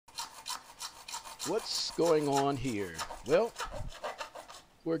What's going on here? Well,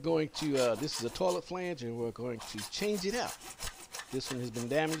 we're going to, this is a toilet flange and we're going to change it out. This one has been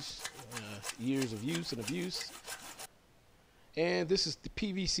damaged, years of use and abuse. And this is the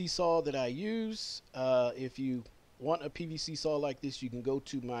PVC saw that I use. If you want a PVC saw like this, you can go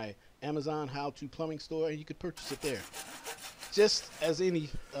to my Amazon how-to plumbing store and you could purchase it there. Just as any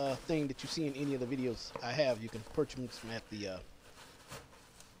thing that you see in any of the videos I have, you can purchase them at the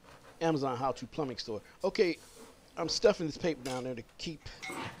Amazon how-to plumbing store. Okay, I'm stuffing this paper down there to keep,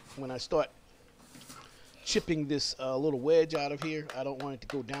 when I start chipping this little wedge out of here, I don't want it to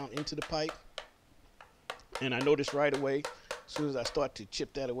go down into the pipe. And I noticed right away, as soon as I start to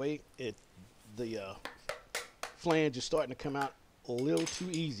chip that away, the flange is starting to come out a little too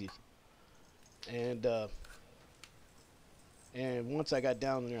easy. And once I got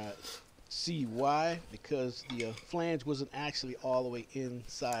down there, I see why, because the flange wasn't actually all the way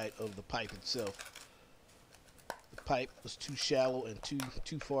inside of the pipe itself. The pipe was too shallow and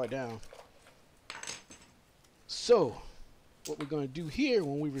too far down. So what we're going to do here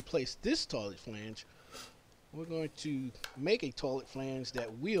when we replace this toilet flange, we're going to make a toilet flange that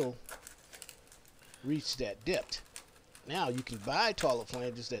will reach that depth. Now you can buy toilet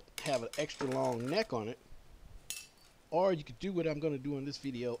flanges that have an extra long neck on it, or you could do what I'm going to do in this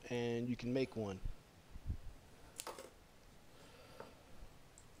video and you can make one.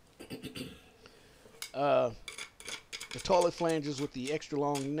 The toilet flanges with the extra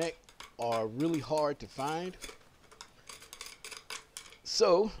long neck are really hard to find.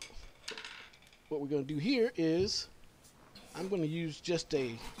 So what we're going to do here is I'm going to use just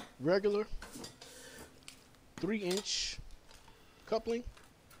a regular 3-inch coupling,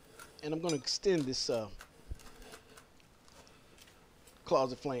 and I'm going to extend this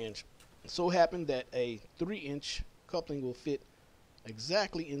closet flange. It so happened that a 3-inch coupling will fit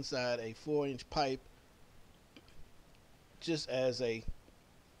exactly inside a 4-inch pipe, just as a,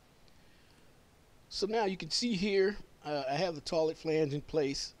 so now you can see here I have the toilet flange in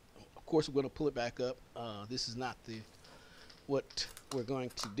place. Of course we're going to pull it back up. This is not what we're going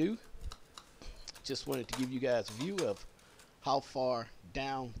to do. Just wanted to give you guys a view of how far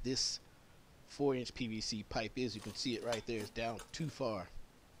down this 4-inch PVC pipe is. You can see it right there. It's down too far,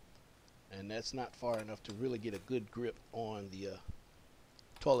 and that's not far enough to really get a good grip on the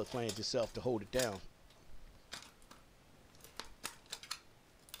toilet flange itself to hold it down.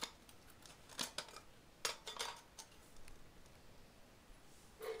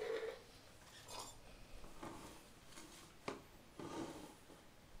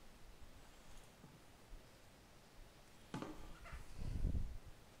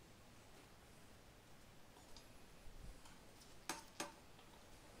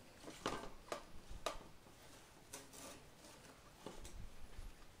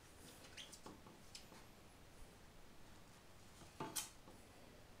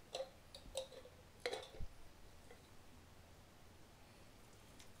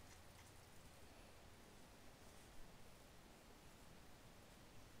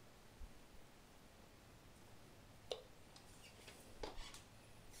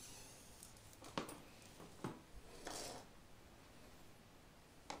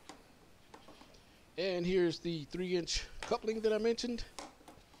 And here's the 3-inch coupling that I mentioned.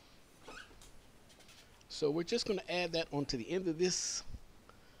 So we're just going to add that onto the end of this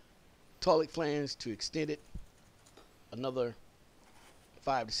toilet flange to extend it another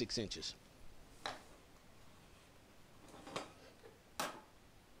 5 to 6 inches.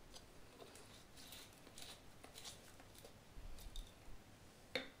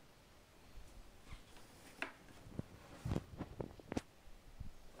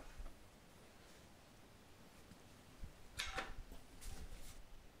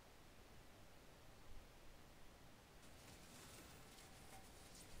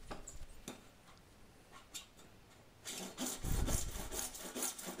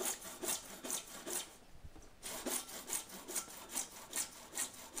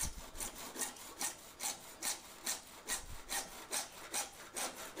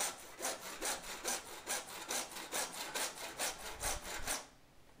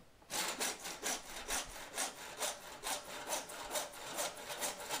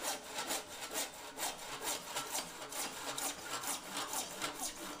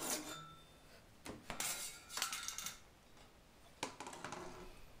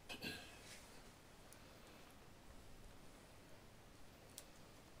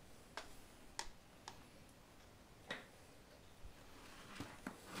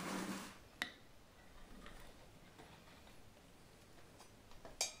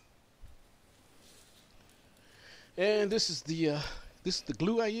 And this is the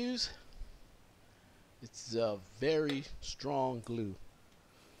glue I use. It's a very strong glue.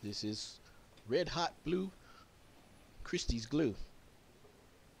 This is Red Hot Blue Christie's glue.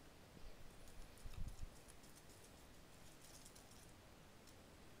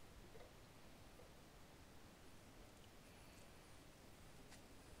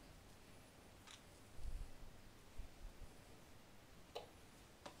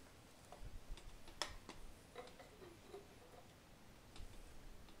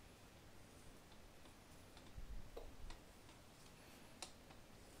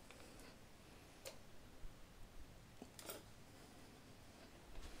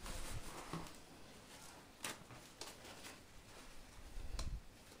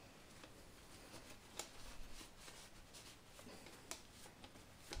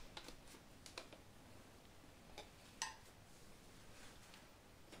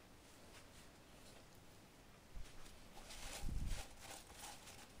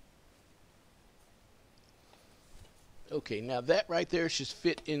 Okay, now that right there should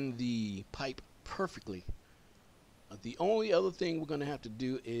fit in the pipe perfectly. The only other thing we're going to have to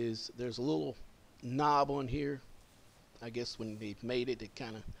do is there's a little knob on here. I guess when they've made it, it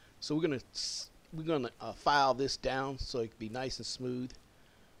kind of, so we're gonna file this down so it can be nice and smooth,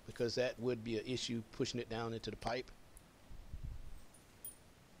 because that would be an issue pushing it down into the pipe.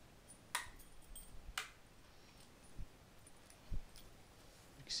 You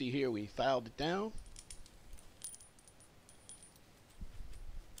can see here we filed it down.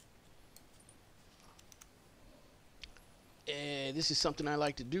 And this is something I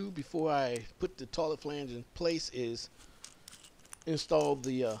like to do before I put the toilet flange in place, is install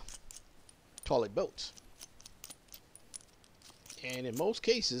the toilet bolts. And in most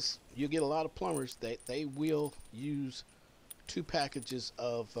cases, you get a lot of plumbers that they will use 2 packages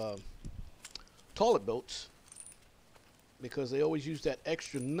of toilet bolts, because they always use that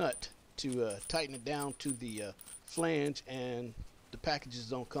extra nut to tighten it down to the flange, and the packages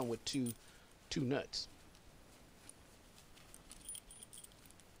don't come with two nuts.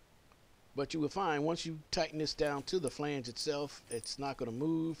 But you will find once you tighten this down to the flange itself, it's not going to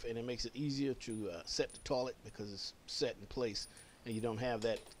move, and it makes it easier to set the toilet, because it's set in place and you don't have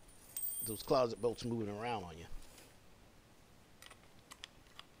those closet bolts moving around on you.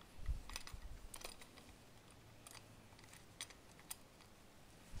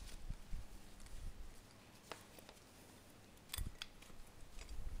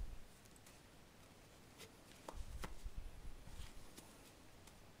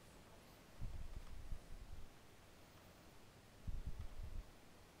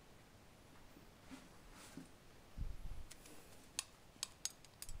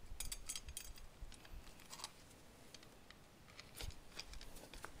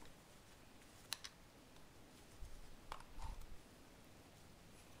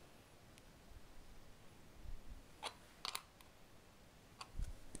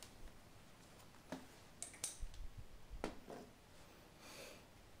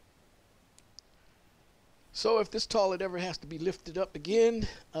 So if this toilet ever has to be lifted up again,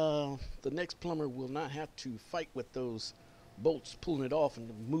 the next plumber will not have to fight with those bolts pulling it off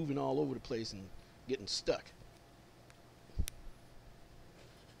and moving all over the place and getting stuck.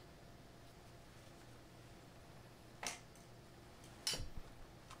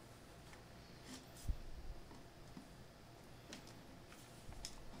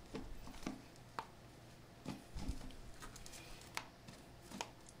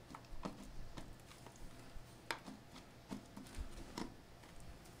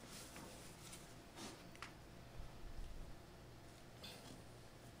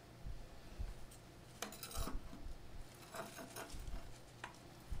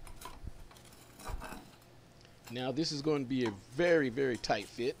 Now this is going to be a very, very tight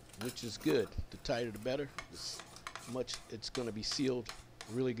fit, which is good. The tighter the better. It's going to be sealed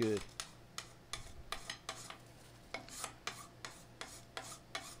really good.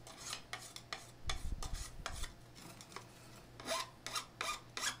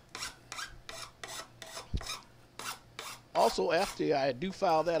 Also, after I do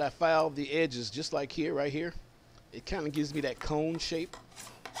file that, I file the edges just like here, right here. It kind of gives me that cone shape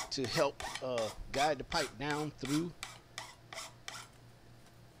to help guide the pipe down through,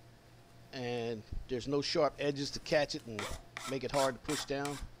 and there's no sharp edges to catch it and make it hard to push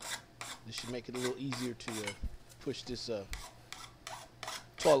down. This should make it a little easier to push this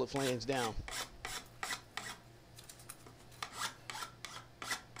toilet flange down.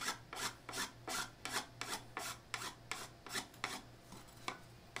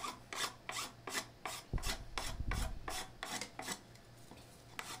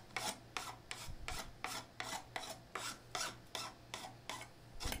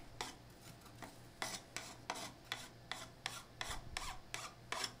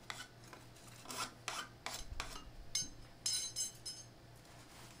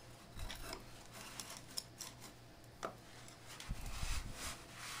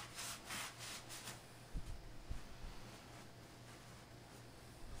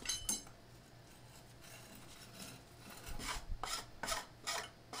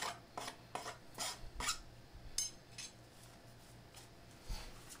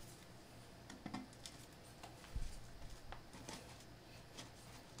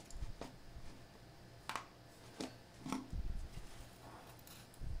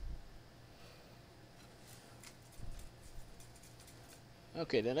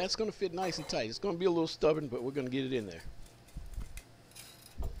 Okay, now that's going to fit nice and tight. It's going to be a little stubborn, but we're going to get it in there.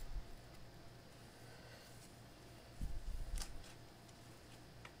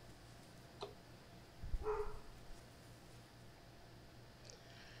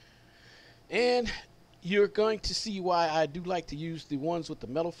 And you're going to see why I do like to use the ones with the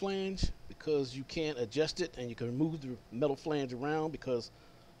metal flange, because you can't adjust it and you can move the metal flange around, because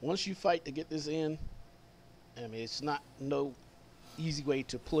once you fight to get this in, I mean, it's not no easy way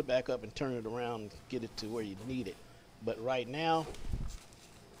to pull it back up and turn it around and get it to where you need it. But right now,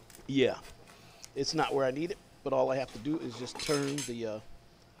 yeah, it's not where I need it, but all I have to do is just turn the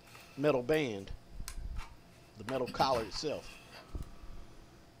metal band, the metal collar itself.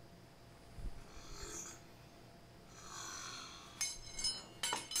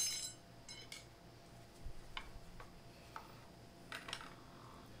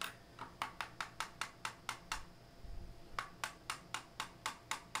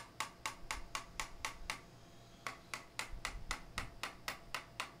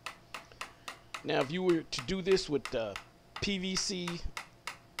 Now, if you were to do this with PVC,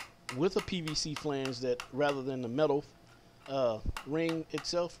 with a PVC flange, that rather than the metal ring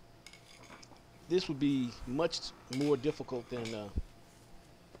itself, this would be much more difficult than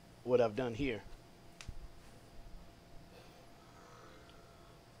what I've done here.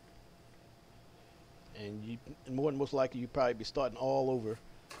 And you, more than most likely, you'd probably be starting all over,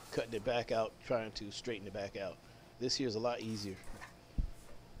 cutting it back out, trying to straighten it back out. This here is a lot easier.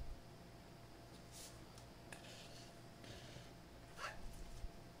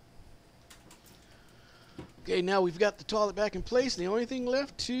 Okay, now we've got the toilet back in place. The only thing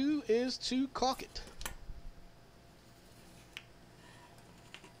left is to caulk it.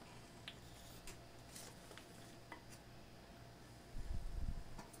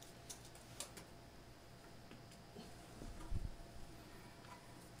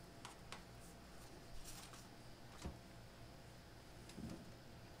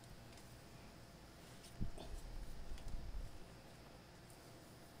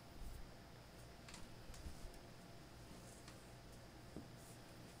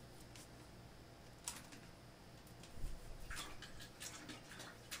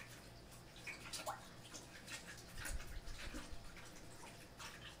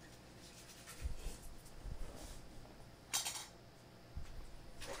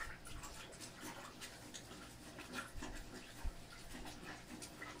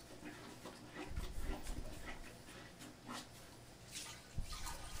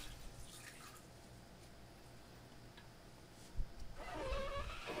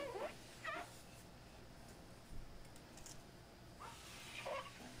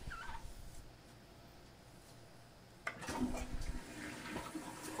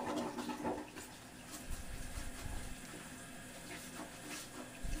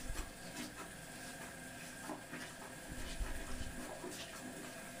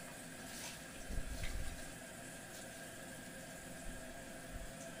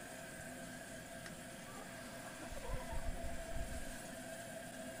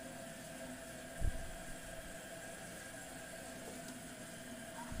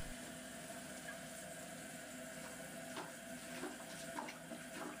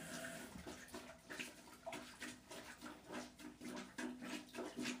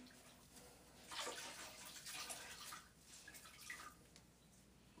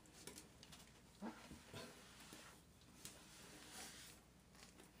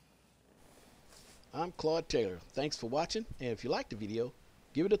 I'm Claude Taylor. Thanks for watching, and if you liked the video,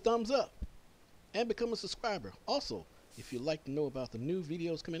 give it a thumbs up and become a subscriber. Also, if you'd like to know about the new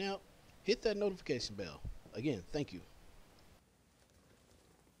videos coming out, hit that notification bell. Again, thank you.